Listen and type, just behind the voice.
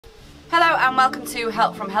Hello and welcome to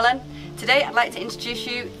Help from Helen. Today I'd like to introduce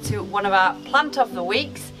you to one of our plant of the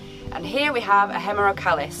weeks, and here we have a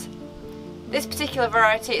Hemerocallis. This particular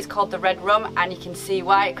variety is called the red rum, and you can see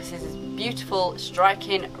why, because there's this beautiful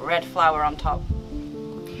striking red flower on top.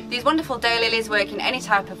 These wonderful daylilies work in any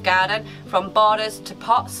type of garden, from borders to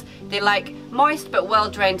pots. They like moist but well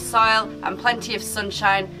drained soil and plenty of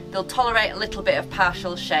sunshine. They'll tolerate a little bit of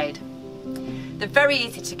partial shade. They're very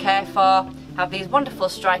easy to care for, have these wonderful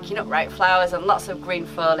striking upright flowers and lots of green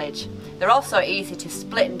foliage. They're also easy to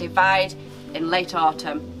split and divide in late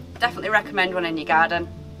autumn. Definitely recommend one in your garden,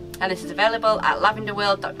 and this is available at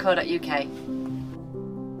lavenderworld.co.uk.